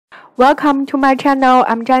Welcome to my channel.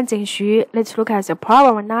 I'm Zhan Xu. Let's look at the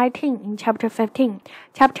problem 19 in chapter 15.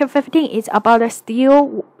 Chapter 15 is about a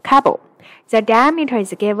steel cable. The diameter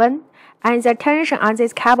is given, and the tension on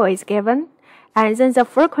this cable is given, and then the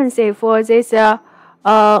frequency for this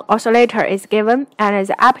oscillator is given, and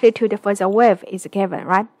the amplitude for the wave is given,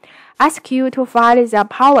 right? Ask you to find the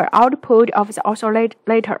power output of the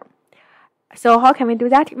oscillator. So how can we do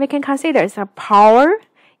that? We can consider the power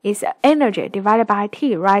is energy divided by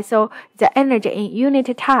t, right? So the energy in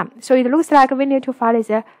unit time. So it looks like we need to find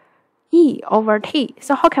the E over t.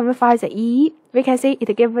 So how can we find the E? We can see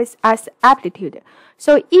it gives us amplitude.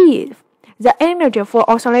 So E, the energy for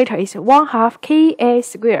oscillator is 1/2 Ka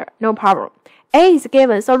squared. No problem. A is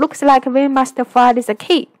given, so looks like we must find the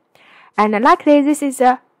K. And likely this is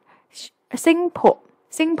a simple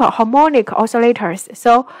harmonic oscillators.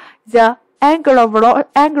 So the angular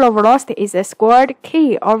velocity is squared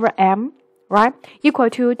K over m, right? Equal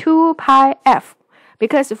to 2 pi f.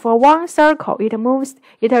 Because for one circle, it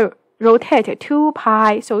rotates 2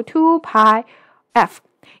 pi, so 2 pi f.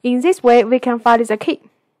 In this way, we can find the K.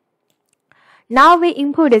 Now we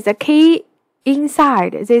input the K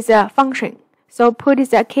inside this function. So put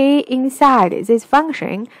the K inside this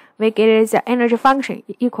function, we get the energy function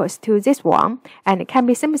equals to this one, and it can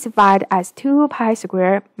be simplified as 2 pi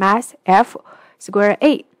squared mass F squared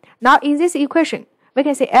A. Now in this equation, we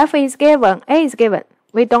can say F is given, A is given.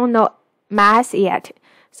 We don't know mass yet.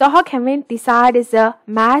 So how can we decide the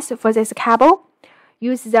mass for this cable?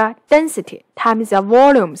 Use the density times the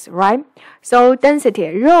volumes, right? So density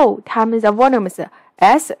rho times the volumes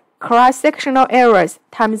S cross-sectional areas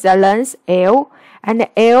times the length L, and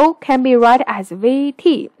L can be written as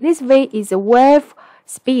Vt. This V is wave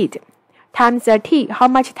speed times the T, how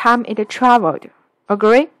much time it traveled.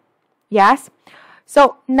 Agree? Yes.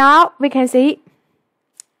 So now we can see.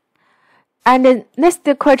 And the next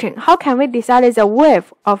question, how can we decide the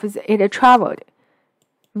wave of it traveled?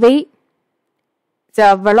 V,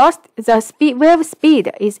 the velocity, wave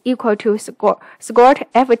speed is equal to squared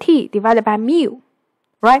Ft divided by mu,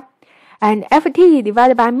 right? And Ft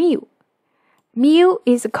divided by mu. Mu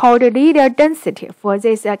is called linear density for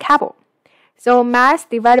this cable. So mass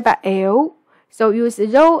divided by L. So use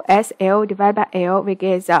rho SL divided by L, we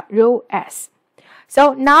get rho S.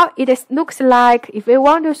 So now it looks like if we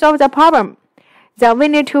want to solve the problem, then we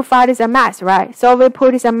need to find the mass, right? So we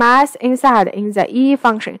put the mass inside in the E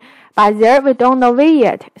function. But there we don't know V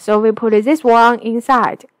yet. So we put this one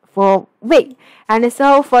inside for V. And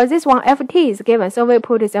so for this one, Ft is given. So we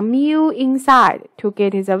put the mu inside to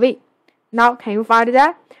get the V. Now can you find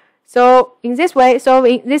that? So in this way, so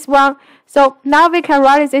in this one, so now we can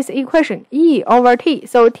write this equation, E over T.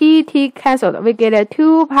 So T cancelled. We get a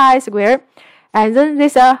 2 pi squared. And then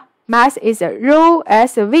this mass is rho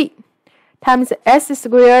SV times S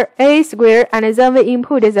squared A squared. And then we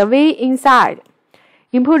input the V inside.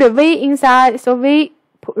 Input the V inside, so we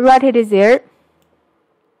write it there.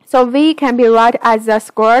 So V can be written as the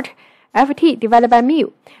squared Ft divided by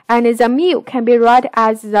mu. And the mu can be written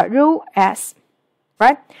as the rho S,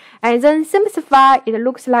 right? And then simplify, it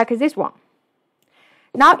looks like this one.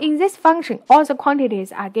 Now in this function, all the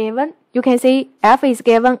quantities are given. You can see F is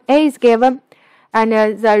given, A is given, and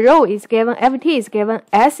the rho is given, Ft is given,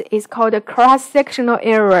 S is called cross-sectional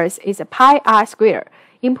areas, is pi r squared.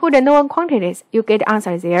 Input the known quantities, you get the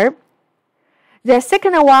answer there. The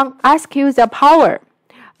second one asks you the power.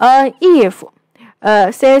 If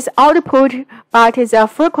says output but the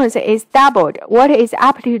frequency is doubled, what is the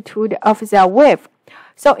amplitude of the wave?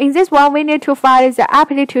 So in this one, we need to find the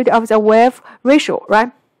amplitude of the wave ratio,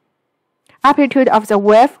 right? Amplitude of the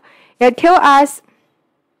wave. It tells us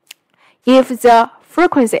if the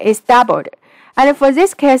frequency is doubled. And for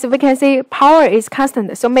this case, we can see power is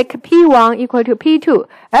constant. So make P1 equal to P2,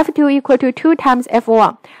 F2 equal to 2 times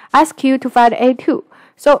F1. Ask you to find A2.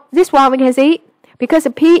 So this one we can see, because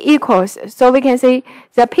P equals, so we can see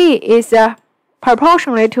the P is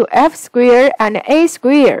proportional to F squared and A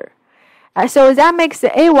squared. So that makes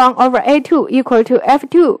A1 over A2 equal to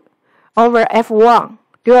F2 over F1.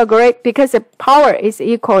 Do you agree? Because the power is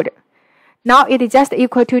equal. Now it is just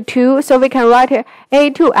equal to 2, so we can write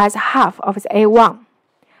A2 as half of the A1.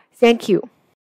 Thank you.